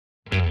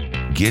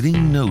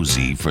getting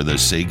nosy for the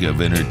sake of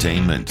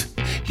entertainment.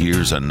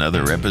 Here's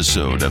another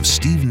episode of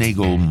Steve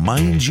Nagel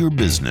Minds Your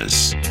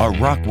Business, a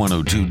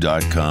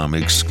Rock102.com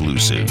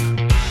exclusive.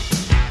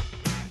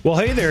 Well,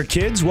 hey there,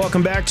 kids.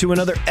 Welcome back to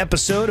another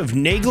episode of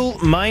Nagel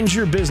Minds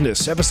Your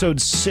Business, episode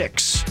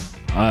 6.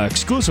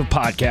 Exclusive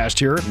podcast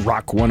here at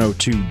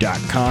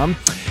Rock102.com.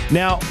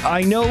 Now,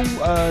 I know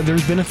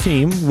there's been a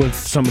theme with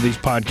some of these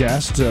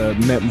podcasts.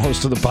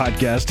 Most of the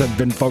podcasts have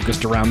been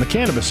focused around the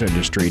cannabis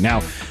industry.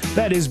 Now,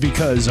 that is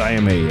because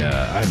I'm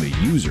a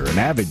user, an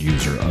avid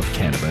user of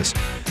cannabis.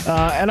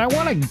 And I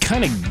want to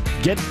kind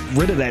of get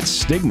rid of that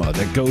stigma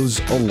that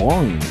goes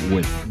along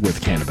with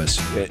cannabis,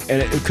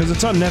 because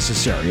it's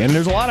unnecessary. And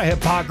there's a lot of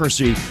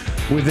hypocrisy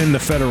within the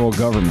federal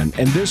government.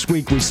 And this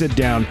week we sit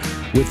down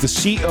with the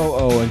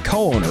COO and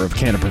co-owner of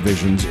Canna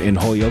Provisions in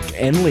Holyoke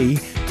and Lee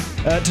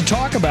to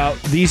talk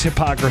about these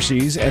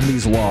hypocrisies and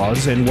these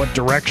laws and what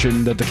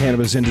direction that the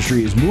cannabis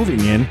industry is moving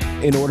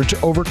in order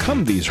to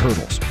overcome these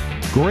hurdles.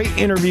 Great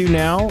interview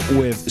now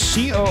with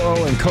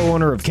COO and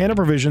co-owner of Canna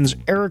Provisions,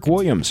 Eric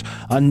Williams,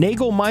 on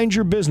Nagel Mind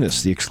Your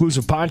Business, the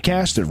exclusive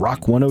podcast at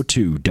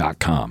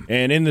Rock102.com.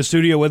 And in the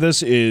studio with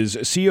us is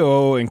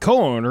COO and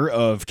co-owner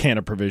of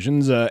Canna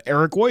Provisions,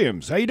 Eric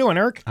Williams. How you doing,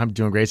 Eric? I'm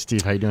doing great,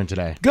 Steve. How you doing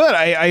today? Good.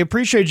 I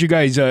appreciate you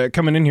guys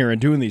coming in here and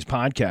doing these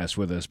podcasts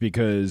with us,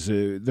 because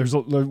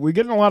we're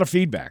getting a lot of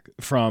feedback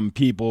from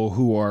people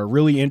who are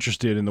really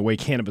interested in the way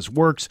cannabis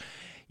works.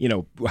 You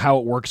know, how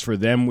it works for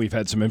them. We've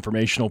had some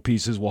informational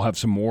pieces. We'll have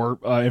some more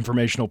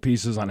informational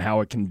pieces on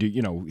how it can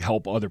do,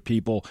 help other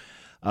people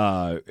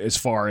as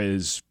far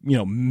as,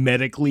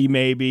 medically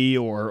maybe,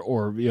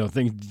 or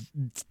things,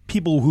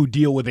 people who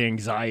deal with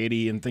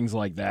anxiety and things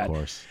like that. Of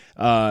course.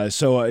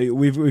 So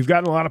we've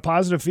gotten a lot of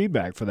positive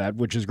feedback for that,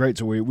 which is great.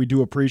 So we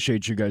do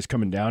appreciate you guys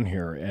coming down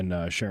here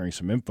and sharing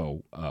some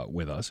info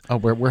with us. Oh,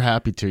 we're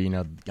happy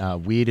to.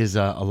 Weed is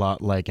a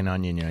lot like an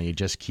onion. You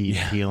just keep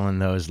peeling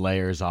those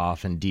layers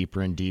off and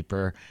deeper.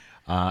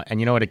 And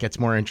you know what? It gets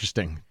more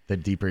interesting the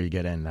deeper you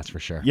get in. That's for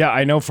sure. Yeah,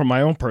 I know from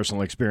my own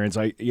personal experience.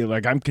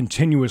 I'm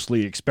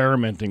continuously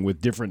experimenting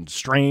with different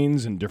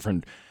strains and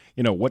different,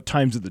 what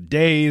times of the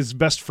day is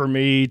best for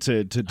me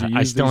to use.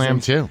 I still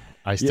am too.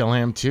 I still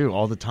am too,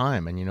 all the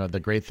time. And the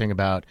great thing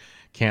about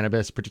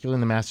cannabis, particularly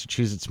in the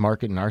Massachusetts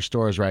market in our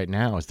stores right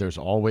now, is there's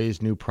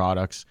always new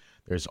products.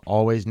 There's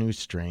always new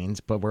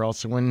strains, but we're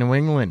also in New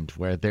England,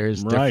 where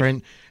there's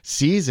different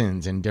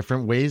seasons and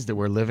different ways that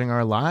we're living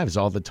our lives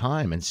all the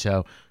time. And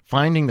so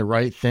finding the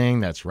right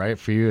thing that's right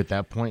for you at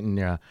that point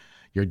in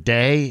your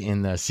day,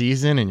 in the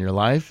season, in your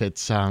life,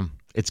 it's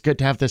good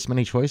to have this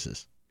many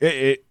choices.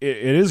 It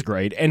is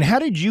great. And how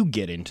did you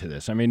get into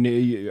this? I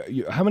mean,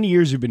 how many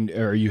years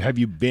have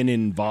you been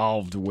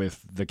involved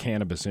with the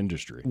cannabis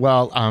industry?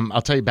 Well,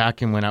 I'll tell you, back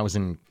when I was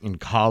in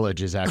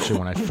college is actually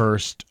when I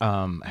first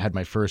had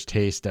my first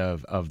taste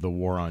of the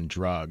war on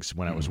drugs,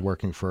 when I was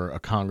working for a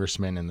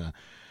congressman in the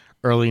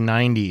early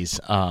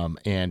 90s,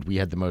 and we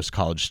had the most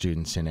college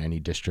students in any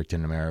district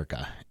in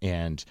America.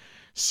 And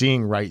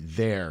seeing right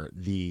there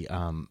the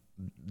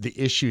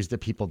issues that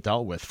people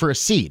dealt with for a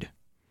seed.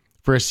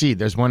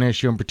 There's one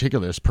issue in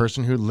particular, this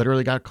person who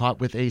literally got caught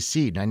with a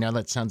seed. I know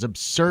that sounds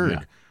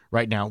absurd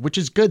right now, which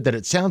is good that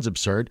it sounds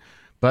absurd,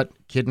 but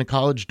kid in a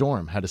college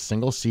dorm had a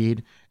single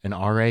seed, an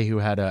RA who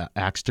had an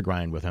axe to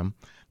grind with him.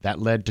 That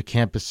led to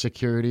campus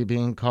security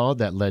being called.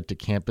 That led to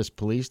campus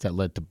police. That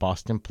led to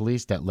Boston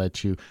police. That led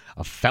to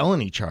a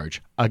felony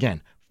charge,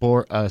 again,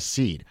 for a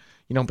seed.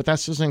 But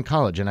that's just in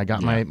college, and I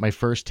got my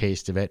first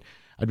taste of it.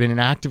 I've been an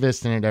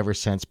activist in it ever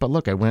since, but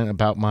look, I went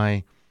about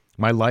my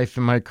life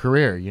and my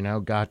career.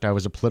 I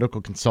was a political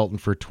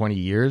consultant for 20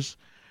 years.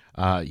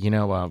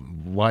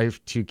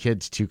 Wife, 2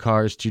 kids, 2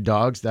 cars, 2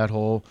 dogs, that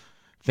whole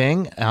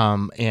thing.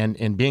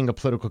 And being a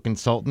political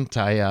consultant,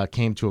 I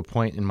came to a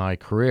point in my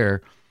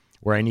career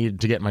where I needed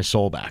to get my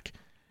soul back.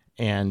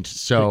 And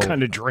so it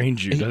kind of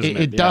drains you, doesn't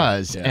it? It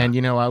does. Yeah. And,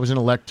 I was in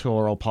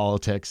electoral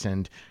politics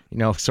and,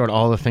 sort of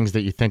all the things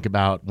that you think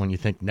about when you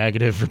think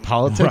negative for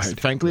politics.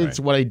 Frankly,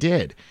 it's what I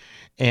did.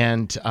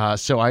 And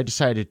so I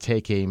decided to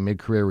take a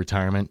mid-career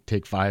retirement,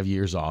 take 5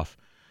 years off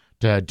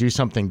to do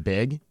something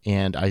big.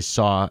 And I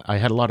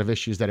had a lot of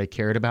issues that I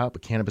cared about,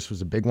 but cannabis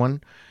was a big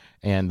one.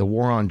 And the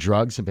war on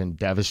drugs have been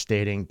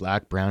devastating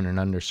Black, brown, and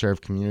underserved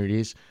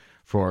communities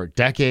for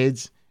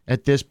decades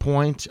at this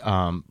point.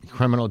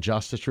 Criminal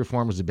justice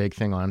reform was a big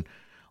thing on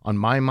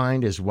my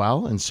mind as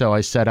well. And so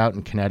I set out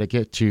in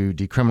Connecticut to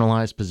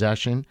decriminalize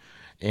possession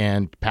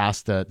and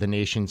pass the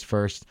nation's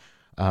first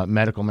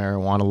medical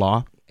marijuana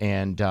law.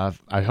 And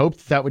I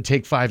hoped that would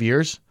take 5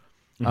 years,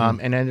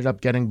 and ended up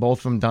getting both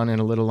of them done in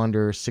a little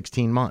under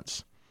 16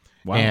 months.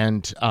 Wow.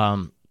 And,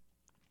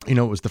 it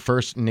was the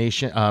first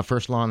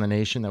law in the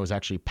nation that was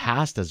actually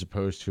passed as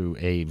opposed to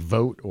a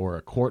vote or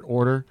a court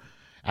order,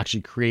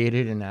 actually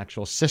created an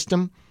actual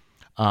system.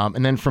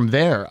 And then from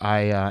there,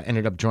 I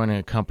ended up joining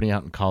a company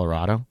out in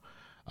Colorado.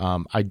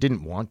 I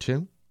didn't want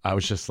to. I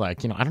was just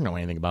like, I don't know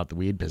anything about the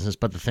weed business.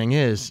 But the thing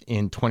is,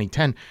 in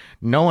 2010,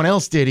 no one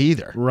else did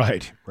either.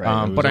 Right.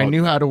 But I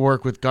knew how to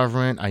work with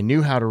government. I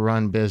knew how to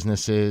run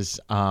businesses.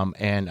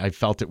 And I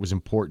felt it was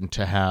important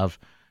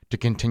to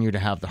continue to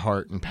have the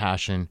heart and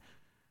passion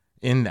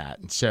in that.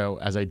 And so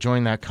as I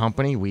joined that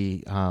company,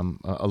 we,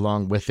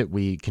 along with it,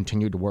 we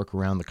continued to work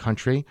around the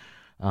country.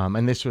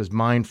 And this was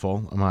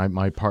Mindful.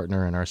 My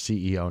partner and our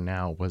CEO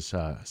now was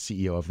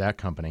CEO of that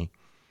company.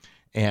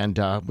 And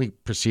we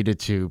proceeded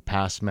to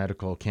pass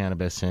medical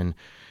cannabis in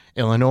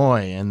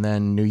Illinois and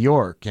then New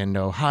York and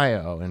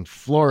Ohio and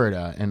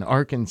Florida and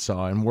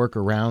Arkansas and work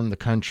around the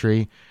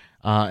country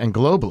and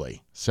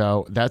globally.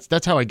 So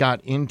that's how I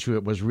got into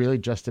it, was really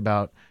just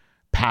about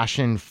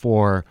passion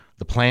for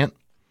the plant,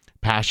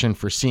 passion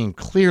for seeing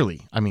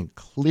clearly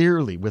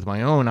with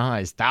my own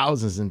eyes,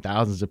 thousands and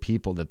thousands of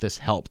people that this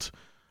helped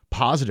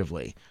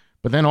positively.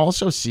 But then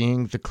also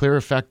seeing the clear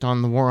effect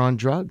on the war on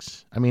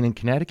drugs. I mean, in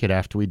Connecticut,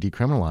 after we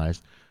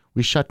decriminalized,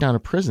 we shut down a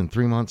prison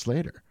 3 months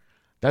later.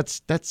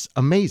 That's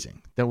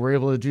amazing that we're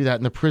able to do that.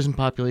 And the prison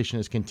population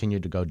has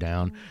continued to go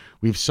down.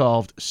 We've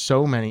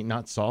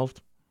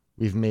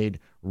we've made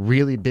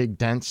really big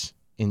dents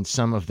in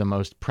some of the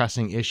most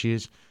pressing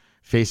issues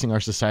facing our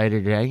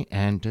society today.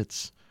 And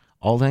it's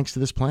all thanks to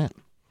this plant.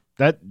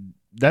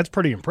 That's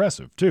pretty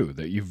impressive, too,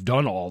 that you've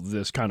done all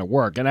this kind of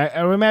work. And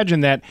I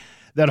imagine that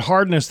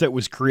hardness that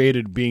was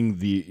created being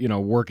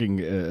working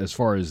as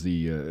far as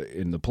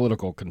in the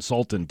political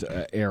consultant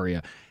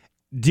area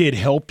did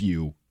help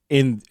you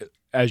in,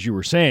 as you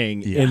were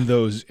saying, in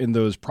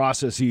those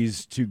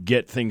processes to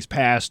get things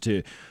passed,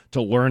 to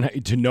learn,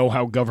 to know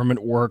how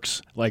government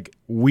works. Like,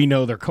 we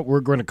know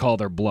we're going to call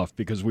their bluff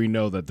because we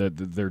know that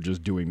they're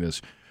just doing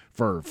this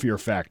for fear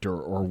factor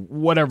or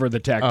whatever the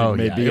tactic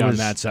may be on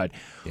that side.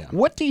 Yeah.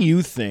 What do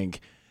you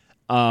think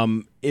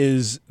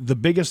is the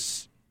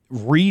biggest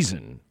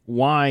reason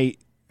why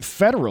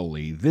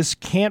federally this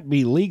can't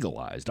be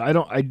legalized? I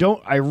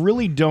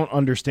really don't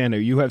understand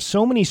it. You have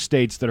so many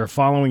states that are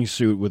following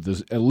suit with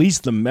this, at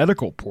least the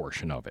medical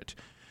portion of it.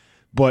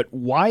 But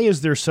why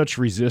is there such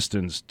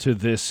resistance to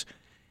this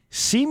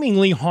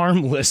seemingly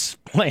harmless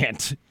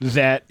plant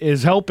that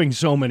is helping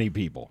so many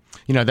people?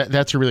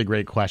 That's a really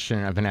great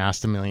question. I've been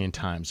asked a million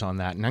times on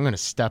that, and I'm going to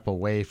step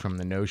away from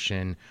the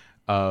notion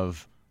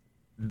of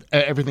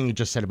everything you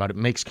just said about it.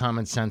 Makes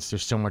common sense.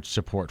 There's so much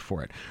support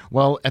for it.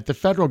 Well, at the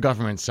federal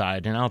government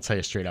side, and I'll tell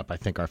you straight up, I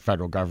think our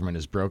federal government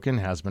is broken,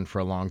 has been for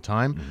a long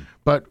time,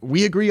 but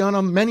we agree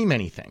on many,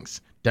 many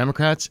things.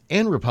 Democrats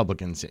and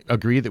Republicans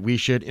agree that we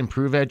should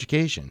improve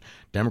education.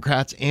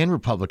 Democrats and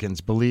Republicans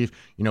believe,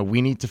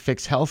 we need to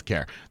fix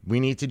healthcare. We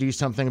need to do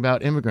something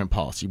about immigrant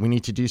policy. We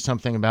need to do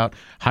something about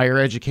higher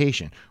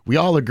education. We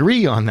all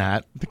agree on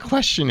that. The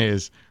question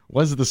is,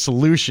 what's the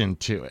solution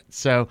to it?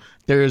 So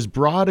there is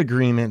broad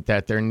agreement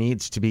that there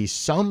needs to be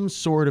some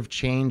sort of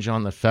change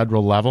on the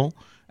federal level.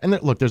 And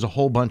look, there's a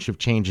whole bunch of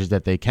changes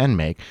that they can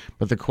make.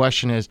 But the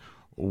question is,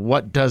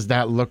 what does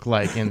that look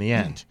like in the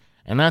end?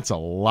 And that's a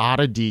lot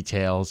of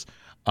details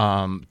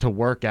to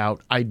work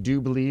out. I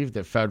do believe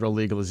that federal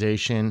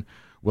legalization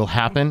will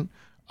happen.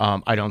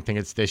 I don't think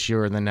it's this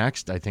year or the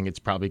next. I think it's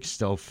probably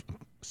still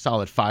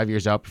solid 5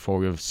 years out before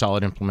we have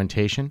solid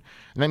implementation.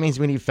 And that means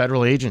we need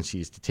federal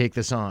agencies to take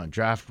this on,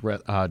 draft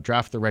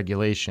the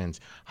regulations,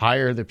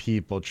 hire the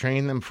people,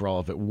 train them for all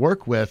of it,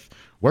 work with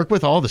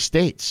all the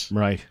states.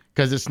 Right.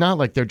 Because it's not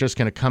like they're just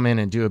going to come in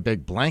and do a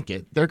big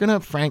blanket. They're going to,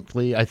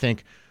 frankly, I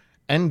think,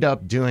 end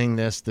up doing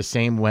this the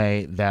same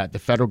way that the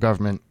federal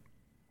government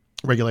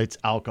regulates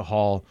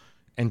alcohol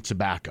and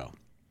tobacco,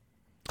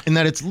 in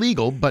that it's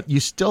legal, but you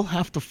still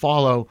have to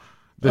follow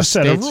the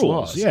state's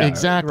laws. Yeah,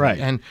 exactly. Right.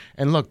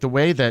 And look, the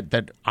way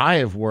that I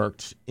have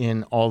worked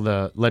in all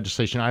the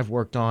legislation I've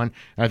worked on,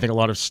 and I think a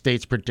lot of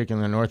states,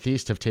 particularly in the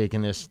Northeast, have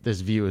taken this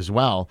view as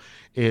well,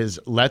 is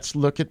let's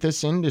look at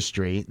this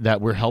industry that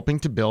we're helping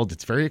to build.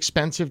 It's very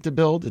expensive to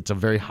build. It's a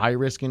very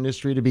high-risk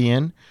industry to be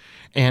in.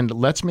 And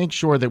let's make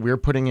sure that we're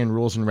putting in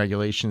rules and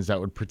regulations that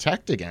would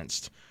protect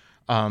against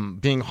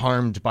being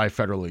harmed by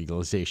federal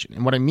legalization.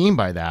 And what I mean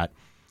by that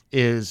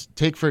is,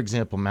 take, for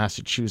example,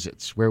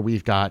 Massachusetts, where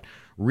we've got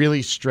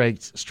really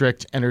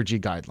strict energy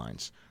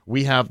guidelines.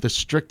 We have the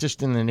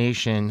strictest in the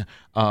nation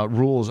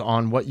rules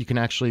on what you can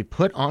actually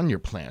put on your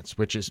plants,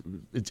 which is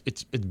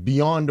it's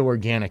beyond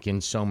organic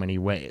in so many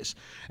ways.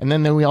 And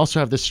then we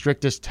also have the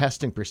strictest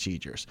testing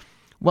procedures.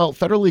 Well,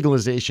 federal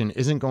legalization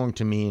isn't going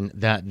to mean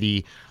that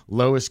the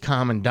lowest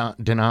common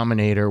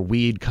denominator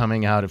weed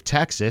coming out of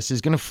Texas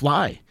is going to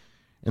fly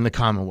in the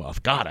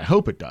Commonwealth. God, I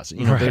hope it doesn't.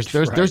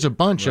 There's a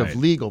bunch of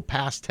legal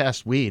past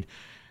test weed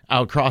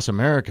out across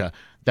America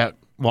that,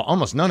 well,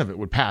 almost none of it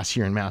would pass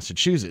here in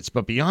Massachusetts.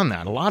 But beyond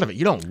that, a lot of it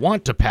you don't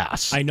want to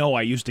pass. I know.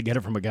 I used to get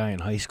it from a guy in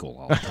high school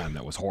all the time.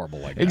 That was horrible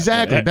like that.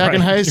 Exactly. Back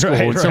in high school,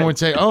 when someone would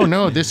say, "Oh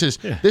no, this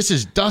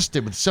is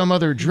dusted with some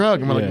other drug,"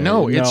 and we're like,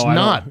 "No, it's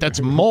not.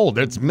 That's mold.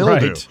 That's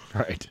mildew."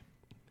 Right.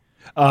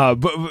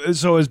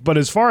 But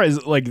as far as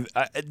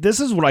this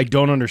is what I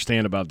don't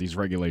understand about these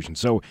regulations.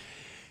 So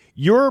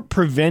you're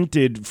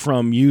prevented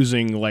from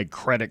using like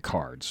credit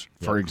cards,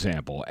 for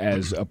example,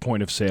 as a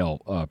point of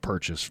sale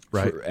purchase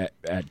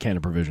at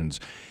Canada Provisions.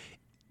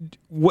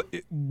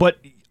 But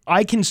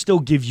I can still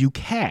give you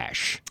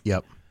cash.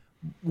 Yep.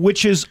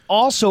 Which is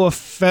also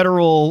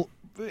federal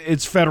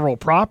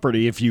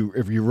property. If you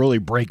really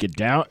break it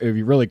down, if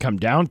you really come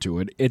down to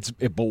it,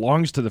 it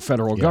belongs to the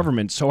federal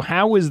government. So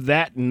how is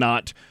that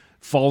not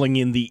falling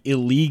in the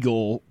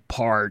illegal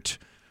part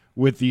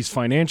with these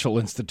financial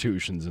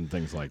institutions and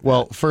things like that?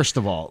 Well, first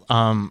of all,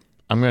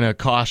 I'm going to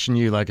caution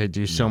you, like I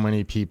do so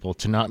many people,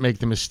 to not make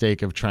the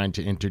mistake of trying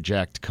to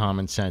interject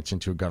common sense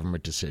into a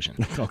government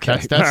decision. Okay,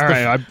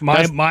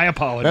 my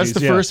apologies. That's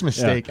the first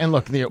mistake. Yeah. And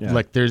look,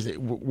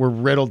 we're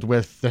riddled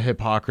with the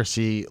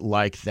hypocrisy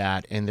like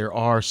that, and there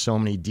are so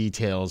many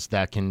details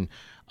that can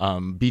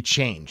be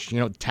changed.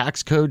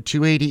 Tax code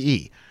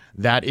 280E,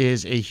 that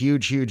is a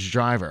huge, huge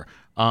driver.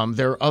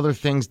 There are other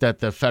things that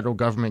the federal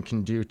government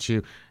can do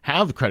to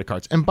have credit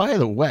cards. And by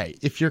the way,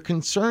 if you're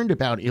concerned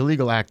about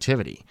illegal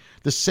activity,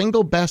 the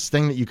single best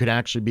thing that you could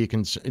actually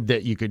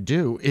that you could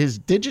do is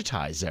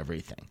digitize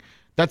everything.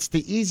 That's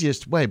the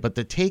easiest way. But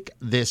to take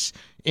this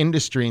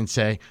industry and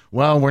say,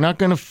 well, we're not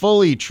going to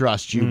fully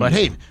trust you, but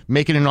hey,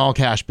 make it an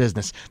all-cash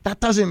business. That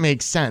doesn't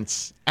make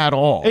sense at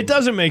all. It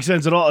doesn't make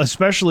sense at all,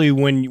 especially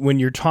when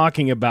you're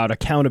talking about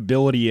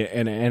accountability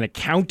and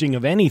accounting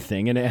of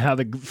anything and how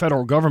the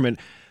federal government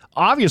 –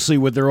 obviously,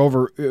 with their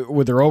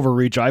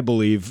overreach, I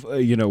believe,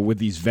 with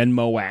these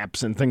Venmo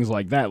apps and things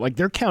like that, like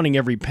they're counting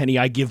every penny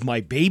I give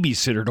my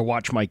babysitter to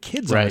watch my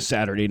kids on a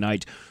Saturday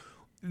night.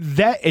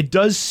 That it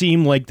does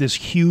seem like this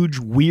huge,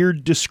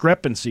 weird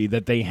discrepancy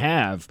that they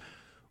have.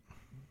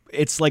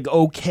 It's like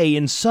okay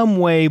in some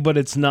way, but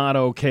it's not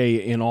okay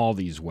in all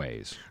these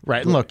ways.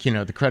 Right. And look,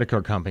 the credit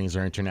card companies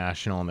are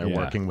international and they're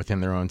working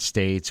within their own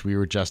states. We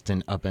were just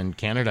up in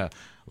Canada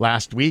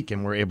last week,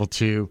 and we're able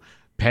to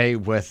pay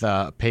with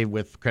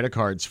credit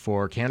cards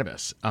for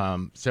cannabis.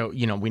 So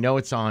we know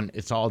it's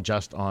all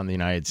just on the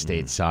United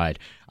States side.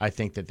 I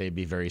think that they'd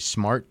be very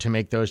smart to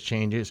make those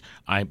changes.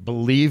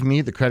 Believe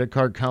me, the credit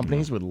card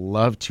companies would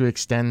love to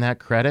extend that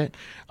credit.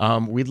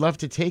 We'd love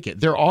to take it.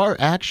 There are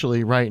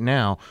actually right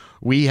now,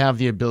 we have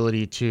the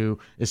ability to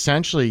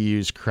essentially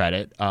use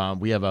credit.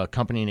 We have a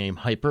company named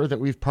Hyper that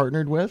we've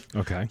partnered with.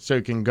 Okay. So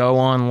you can go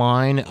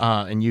online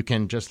and you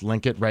can just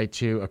link it right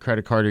to a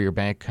credit card or your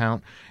bank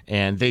account,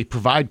 and they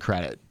provide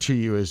credit to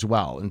you as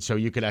well. And so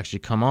you could actually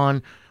come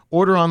on,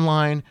 order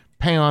online,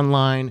 pay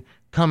online,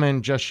 come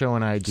in, just show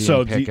an ID,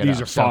 and pick it up.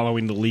 These are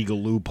following the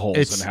legal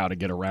loopholes and how to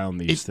get around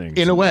these things.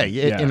 In a way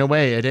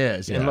it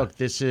is. Yeah. And look,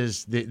 this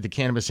is the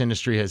cannabis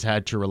industry has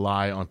had to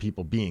rely on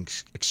people being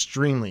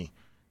extremely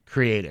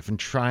creative and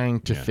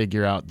trying to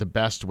figure out the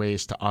best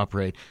ways to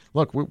operate.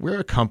 Look, we're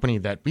a company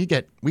that we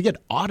get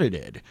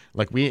audited.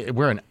 Like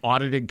we're an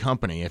audited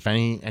company. If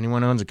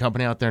anyone owns a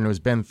company out there and has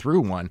been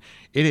through one,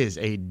 it is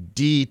a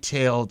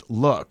detailed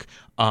look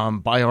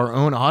by our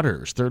own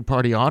auditors,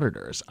 third-party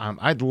auditors.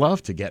 I'd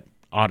love to get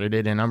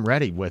audited, and I'm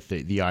ready with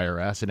the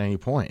IRS at any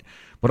point.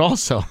 But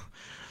also,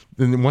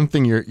 the one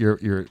thing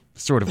you're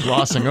sort of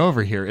glossing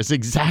over here is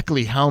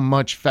exactly how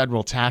much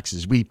federal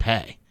taxes we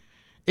pay.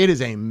 It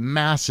is a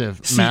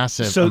massive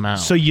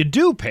amount. So you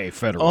do pay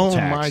federal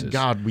taxes. Oh, my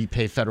God, we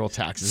pay federal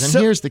taxes.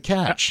 And here's the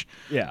catch.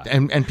 Yeah.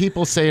 And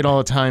people say it all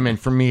the time, and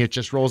for me, it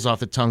just rolls off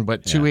the tongue,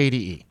 but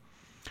 280E.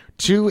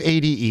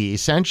 280E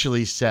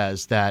essentially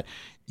says that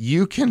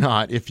you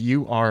cannot, if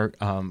you are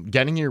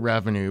getting your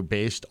revenue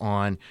based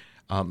on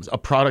a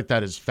product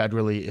that is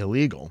federally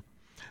illegal,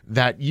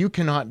 that you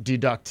cannot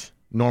deduct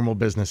normal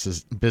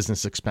business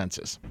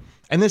expenses.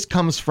 And this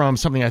comes from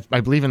something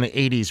I believe in the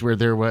 80s where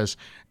there was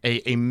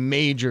a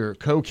major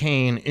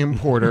cocaine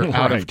importer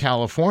out of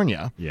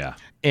California. Yeah.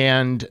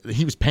 And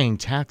he was paying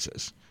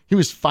taxes. He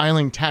was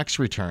filing tax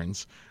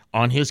returns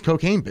on his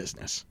cocaine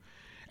business.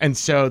 And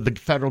so the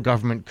federal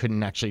government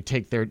couldn't actually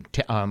take their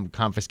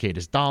confiscate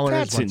his dollars.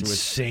 That's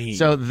insane.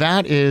 So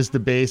that is the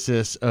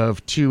basis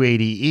of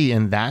 280E,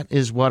 and that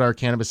is what our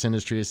cannabis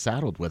industry is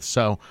saddled with.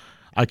 So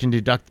I can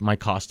deduct my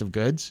cost of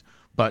goods,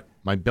 but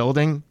my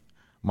building,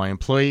 my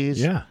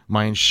employees,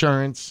 my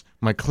insurance,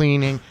 my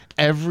cleaning,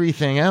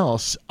 everything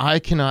else, I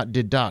cannot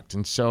deduct.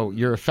 And so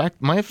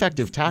my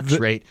effective tax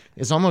rate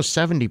is almost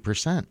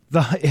 70%.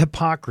 The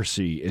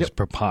hypocrisy is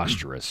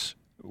preposterous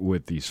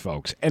with these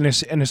folks, and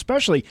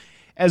especially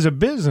as a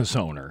business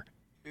owner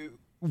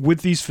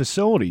with these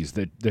facilities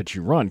that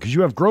you run, because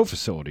you have grow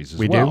facilities as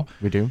well.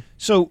 We do.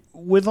 So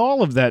with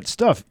all of that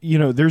stuff,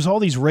 there's all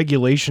these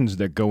regulations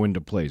that go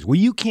into place. Well,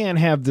 you can't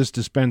have this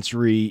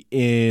dispensary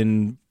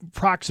in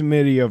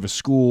proximity of a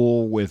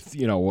school with,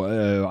 I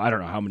don't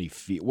know how many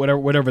feet,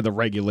 whatever the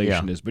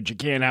regulation is, but you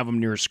can't have them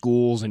near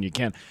schools, and you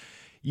can't.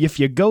 If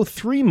you go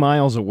 3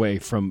 miles away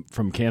from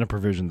Canada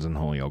Provisions in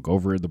Holyoke,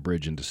 over the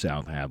bridge into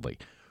South Hadley,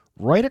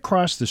 right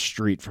across the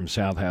street from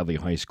South Hadley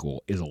High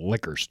School is a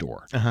liquor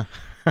store,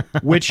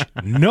 which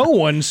no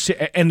one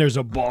and there's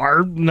a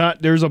bar.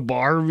 There's a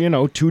bar,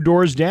 2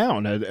 doors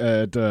down.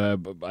 At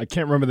I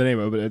can't remember the name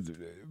of it,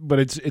 but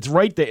it's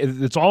right there.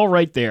 It's all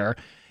right there,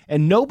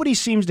 And nobody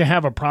seems to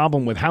have a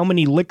problem with how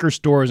many liquor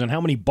stores and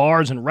how many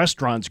bars and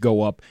restaurants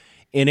go up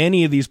in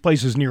any of these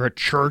places near a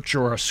church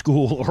or a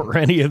school or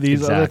any of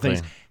these other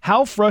things.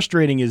 How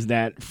frustrating is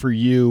that for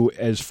you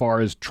as far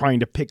as trying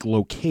to pick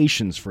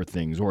locations for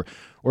things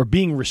or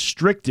being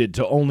restricted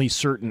to only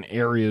certain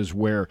areas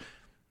where,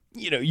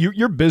 you know,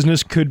 your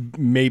business could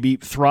maybe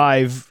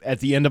thrive at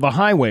the end of a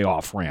highway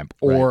off-ramp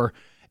or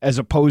as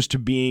opposed to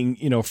being,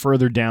 you know,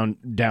 further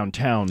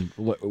downtown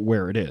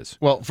where it is?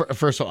 Well,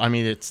 first of all, I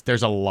mean,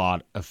 there's a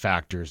lot of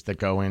factors that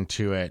go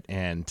into it,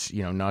 and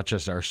you know, not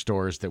just our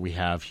stores that we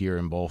have here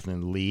in Bolton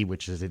and Lee,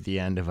 which is at the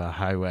end of a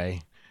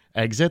highway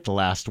exit, the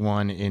last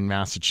one in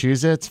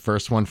Massachusetts,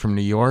 first one from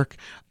New York,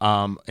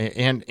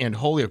 and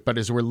Holyoke. But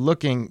as we're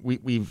looking,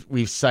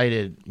 we've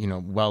cited, you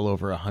know, well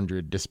over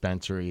 100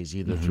 dispensaries,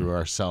 either through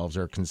ourselves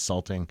or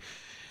consulting.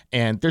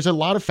 And there's a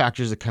lot of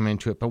factors that come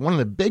into it, but one of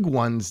the big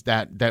ones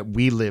that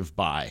we live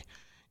by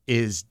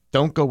is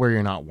don't go where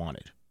you're not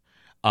wanted.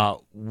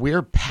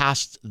 We're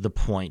past the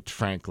point,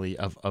 frankly,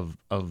 of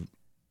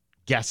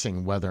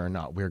guessing whether or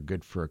not we're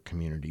good for a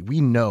community. We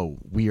know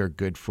we are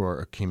good for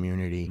a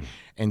community.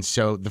 And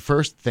so the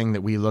first thing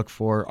that we look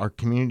for are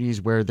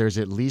communities where there's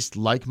at least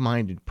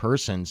like-minded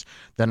persons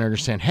that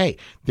understand, hey,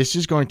 this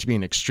is going to be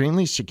an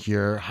extremely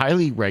secure,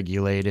 highly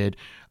regulated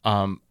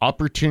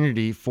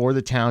opportunity for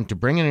the town to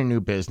bring in a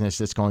new business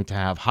that's going to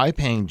have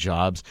high-paying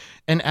jobs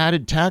and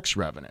added tax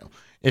revenue.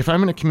 If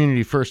I'm in a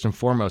community, first and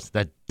foremost,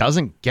 that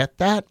doesn't get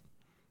that,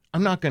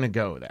 I'm not going to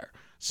go there.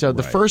 So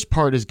the first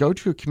part is go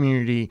to a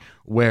community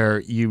where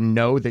you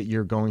know that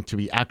you're going to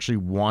be actually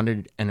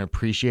wanted and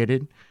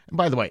appreciated. And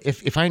by the way,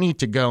 if I need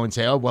to go and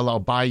say, oh, well, I'll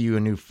buy you a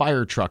new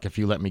fire truck if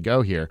you let me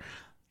go here,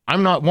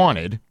 I'm not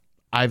wanted.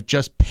 I've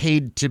just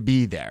paid to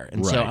be there.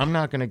 And so I'm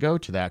not going to go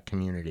to that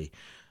community.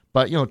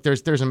 But, you know,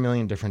 there's a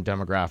million different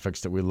demographics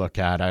that we look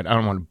at. I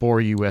don't want to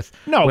bore you with.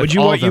 No, but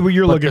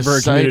you're looking for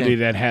a community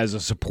that has a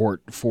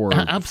support for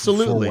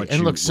absolutely. For what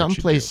and you, look, some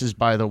places,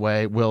 by the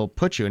way, will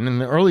put you. And in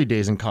the early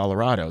days in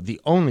Colorado, the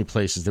only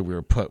places that we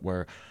were put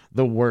were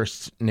the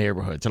worst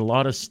neighborhoods. In a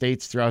lot of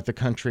states throughout the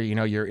country, you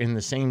know, you're in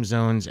the same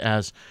zones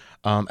as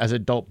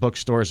adult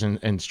bookstores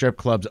and strip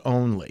clubs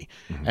only,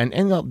 and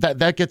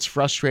that gets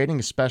frustrating,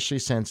 especially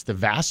since the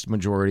vast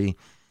majority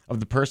of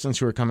the persons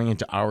who are coming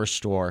into our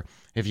store,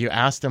 if you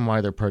ask them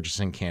why they're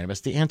purchasing cannabis,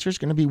 the answer is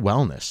going to be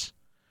wellness.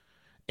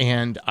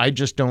 And I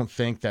just don't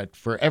think that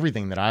for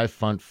everything that I've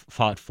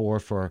fought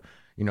for,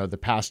 you know, the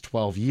past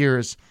 12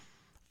 years,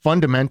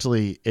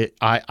 fundamentally,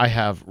 I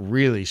have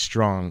really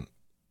strong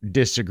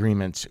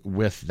disagreements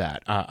with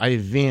that. I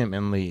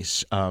vehemently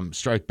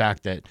strike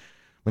back that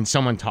when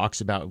someone talks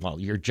about, well,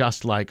 you're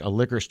just like a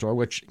liquor store,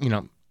 which, you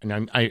know,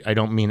 and I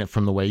don't mean it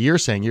from the way you're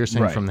saying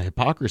from the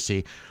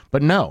hypocrisy,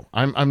 but no,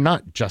 I'm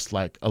not just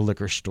like a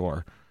liquor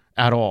store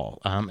at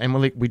all. And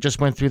we just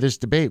went through this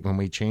debate when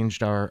we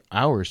changed our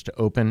hours to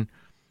open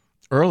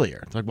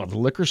earlier. It's like, well, the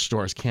liquor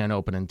stores can't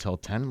open until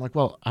 10. I'm like,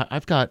 well,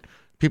 I've got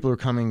people who are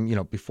coming, you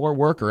know, before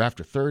work or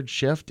after third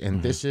shift,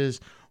 and this is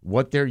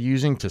what they're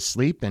using to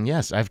sleep. And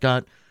yes,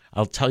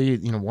 I'll tell you,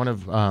 you know, one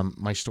of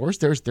my stores,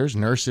 there's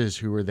nurses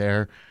who were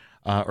there,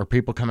 or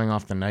people coming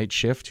off the night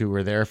shift who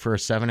were there for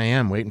 7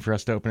 a.m. waiting for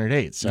us to open at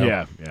 8.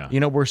 So, you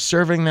know, we're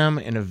serving them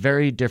in a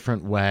very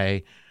different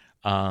way.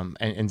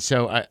 And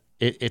so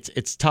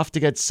it's tough to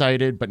get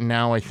cited, but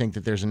now I think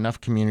that there's enough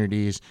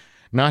communities,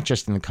 not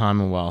just in the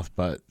Commonwealth,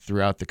 but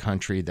throughout the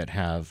country that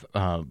have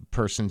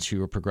persons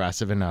who are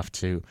progressive enough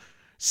to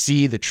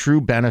see the true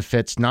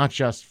benefits, not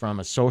just from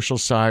a social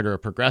side or a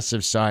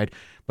progressive side,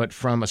 but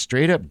from a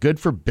straight up good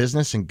for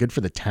business and good for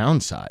the town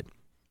side.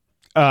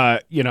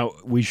 You know,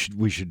 we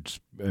should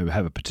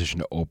have a petition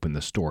to open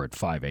the store at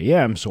 5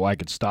 a.m. so I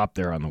could stop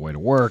there on the way to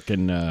work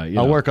and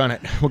I'll work on it.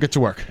 We'll get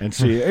to work and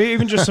see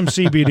even just some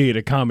CBD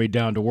to calm me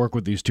down to work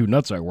with these two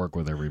nuts I work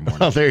with every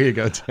morning. Oh, there you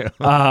go too.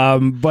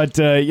 But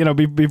you know,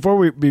 before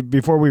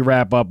we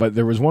wrap up, but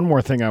there was one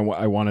more thing I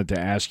wanted to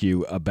ask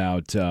you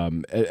about.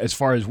 As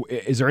far as,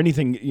 is there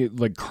anything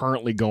like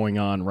currently going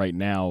on right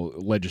now,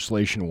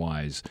 legislation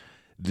wise,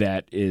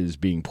 that is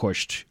being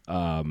pushed,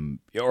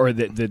 or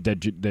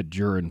that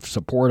you're in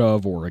support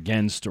of or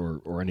against,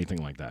 or anything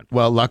like that?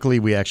 Well, luckily,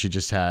 we actually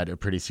just had a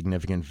pretty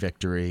significant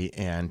victory,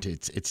 and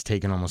it's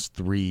taken almost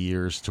 3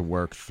 years to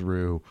work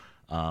through,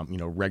 you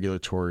know,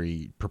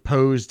 regulatory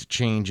proposed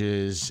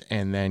changes,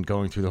 and then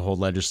going through the whole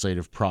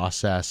legislative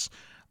process.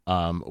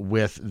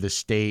 With the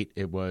state,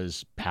 it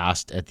was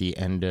passed at the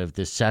end of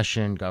this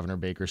session. Governor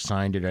Baker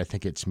signed it. I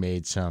think it's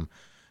made some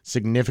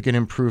significant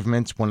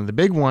improvements. One of the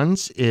big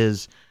ones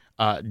is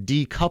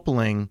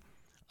decoupling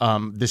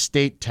the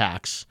state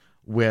tax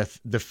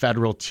with the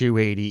federal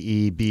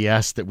 280E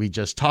BS that we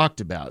just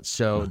talked about.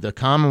 So the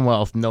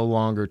Commonwealth no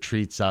longer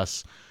treats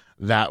us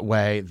that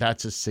way.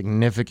 That's a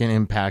significant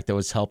impact that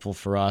was helpful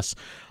for us.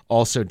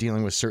 Also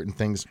dealing with certain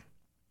things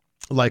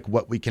like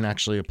what we can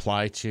actually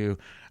apply to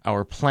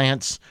our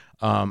plants.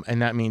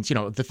 And that means, you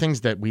know, the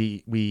things that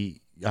we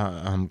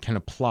can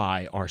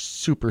apply are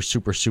super,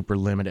 super, super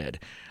limited.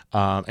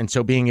 And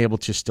so being able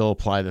to still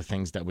apply the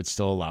things that would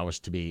still allow us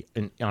to be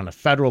on a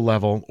federal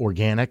level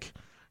organic,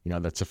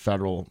 That's a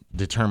federal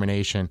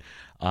determination.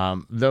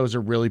 Those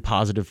are really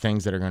positive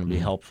things that are going to be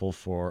helpful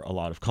for a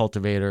lot of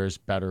cultivators,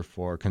 better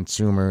for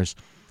consumers.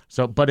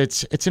 So, but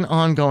it's an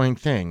ongoing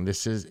thing.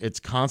 It's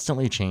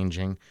constantly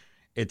changing.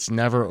 It's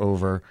never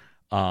over.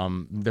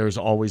 There's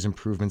always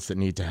improvements that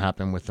need to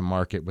happen with the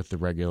market, with the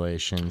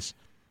regulations.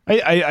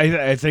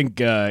 I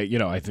think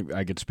I think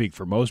I could speak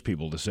for most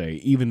people to say,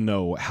 even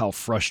though how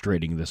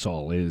frustrating this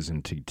all is,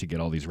 and to get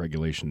all these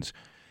regulations,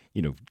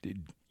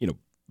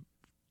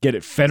 get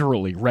it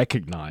federally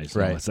recognized,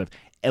 and all that stuff,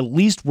 at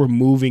least we're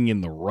moving in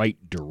the right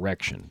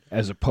direction,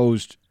 as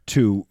opposed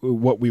to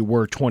what we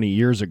were 20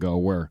 years ago,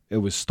 where it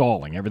was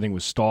stalling. Everything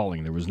was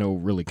stalling. There was no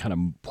really kind of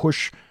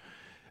push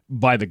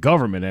by the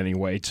government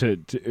anyway, to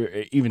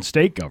even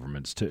state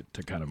governments to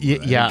kind of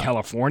move. Yeah.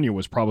 California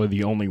was probably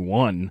the only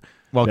one.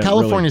 Well,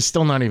 California's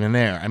still not even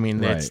there. I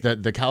mean, Right. it's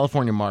the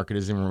California market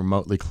isn't even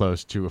remotely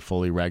close to a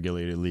fully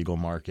regulated legal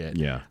market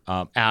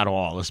at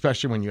all,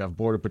 especially when you have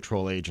Border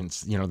Patrol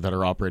agents, that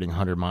are operating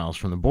 100 miles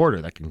from the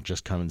border that can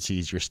just come and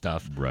seize your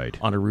stuff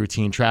on a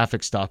routine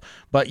traffic stop.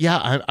 But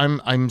yeah,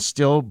 I'm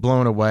still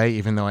blown away,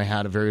 even though I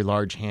had a very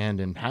large hand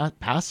in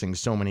passing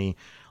so many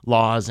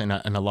laws and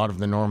a lot of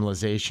the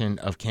normalization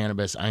of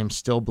cannabis. I'm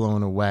still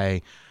blown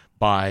away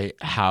by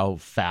how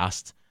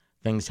fast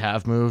things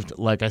have moved.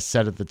 Like I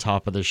said at the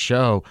top of the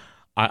show,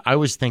 I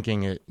was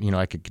thinking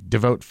I could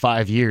devote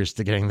 5 years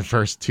to getting the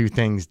first two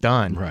things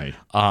done. Right.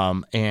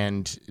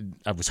 And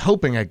I was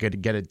hoping I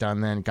could get it done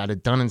then. Got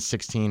it done in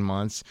 16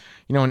 months,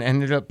 and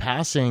ended up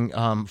passing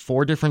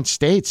 4 different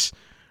states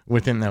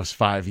within those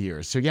 5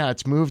 years. So yeah,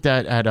 it's moved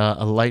at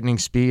a lightning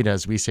speed,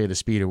 as we say, the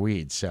speed of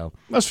weeds. So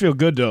must feel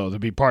good though to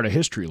be part of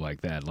history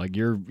like that. Like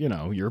you're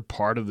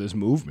part of this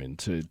movement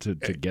to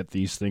get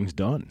these things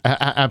done.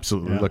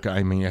 Absolutely. Yeah. Look,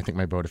 I mean, I think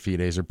my bona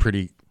fides are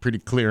pretty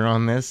clear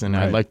on this, and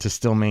I'd like to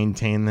still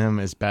maintain them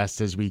as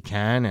best as we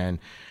can. And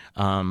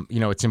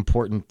it's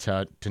important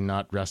to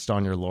not rest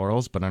on your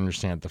laurels, but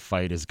understand the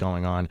fight is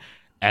going on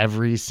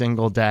every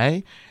single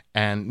day.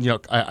 And,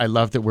 I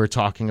love that we're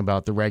talking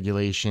about the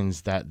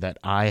regulations that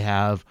I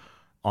have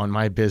on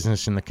my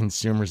business and the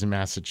consumers in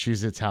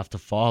Massachusetts have to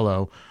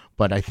follow.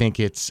 But I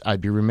think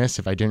I'd be remiss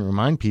if I didn't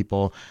remind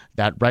people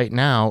that right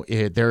now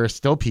there are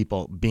still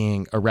people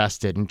being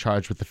arrested and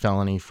charged with a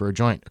felony for a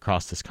joint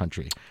across this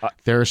country.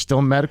 There are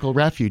still medical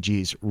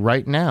refugees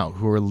right now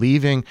who are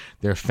leaving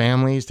their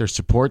families, their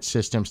support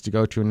systems to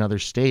go to another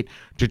state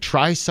to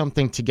try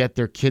something to get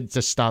their kids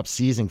to stop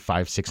seizing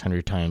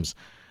 500-600 times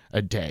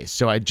a day.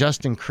 So I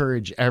just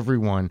encourage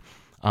everyone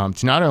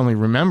to not only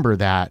remember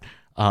that,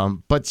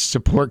 but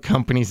support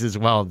companies as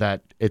well,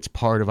 that it's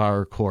part of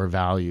our core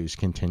values,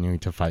 continuing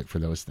to fight for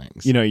those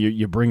things.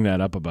 You bring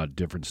that up about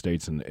different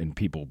states and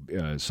people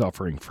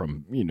suffering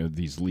from,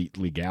 these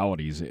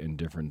legalities in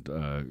different,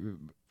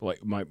 like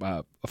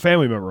a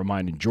family member of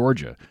mine in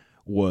Georgia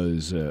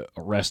was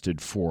arrested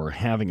for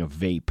having a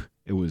vape.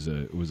 It was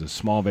a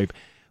small vape,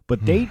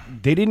 but they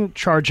didn't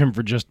charge him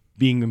for just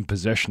being in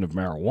possession of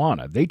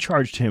marijuana. They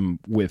charged him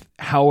with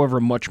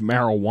however much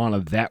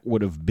marijuana that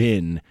would have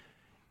been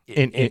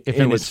if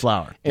it was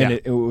flour.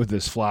 With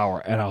this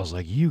flour. And I was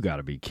like, you got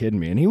to be kidding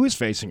me. And he was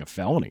facing a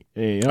felony.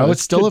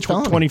 It's still a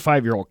felony.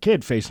 25-year-old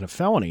kid facing a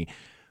felony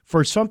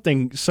for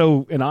something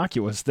so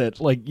innocuous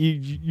that, like,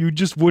 you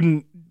just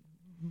wouldn't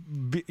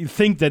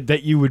think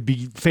that you would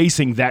be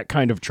facing that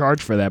kind of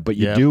charge for that, but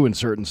you do in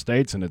certain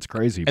states, and it's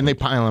crazy. And they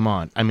pile them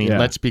on. I mean,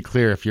 let's be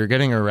clear. If you're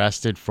getting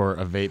arrested for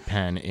a vape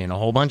pen in a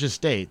whole bunch of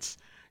states,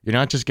 you're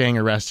not just getting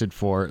arrested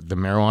for the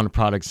marijuana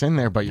products in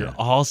there, but you're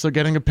also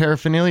getting a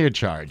paraphernalia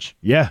charge.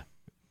 Yeah,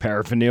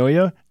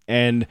 paraphernalia.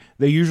 And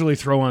they usually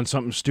throw on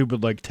something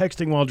stupid like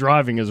texting while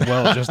driving as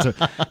well,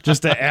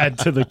 just to add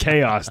to the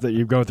chaos that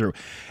you go through.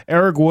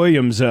 Eric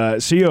Williams,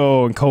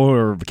 CEO and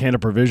co-owner of Canna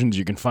Provisions.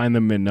 You can find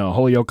them in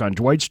Holyoke on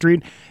Dwight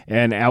Street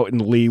and out in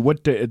Lee.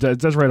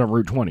 That's right on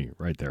Route 20,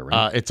 right there,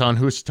 right? It's on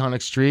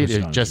Housatonic Street.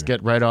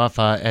 Get right off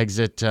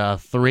exit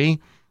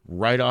 3.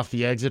 Right off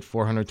the exit,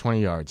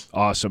 420 yards.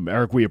 Awesome.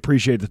 Eric, we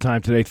appreciate the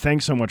time today.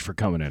 Thanks so much for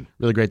coming in.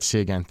 Really great to see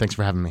you again. Thanks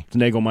for having me. It's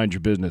Nagel Mind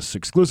Your Business,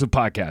 exclusive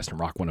podcast on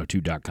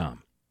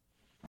rock102.com.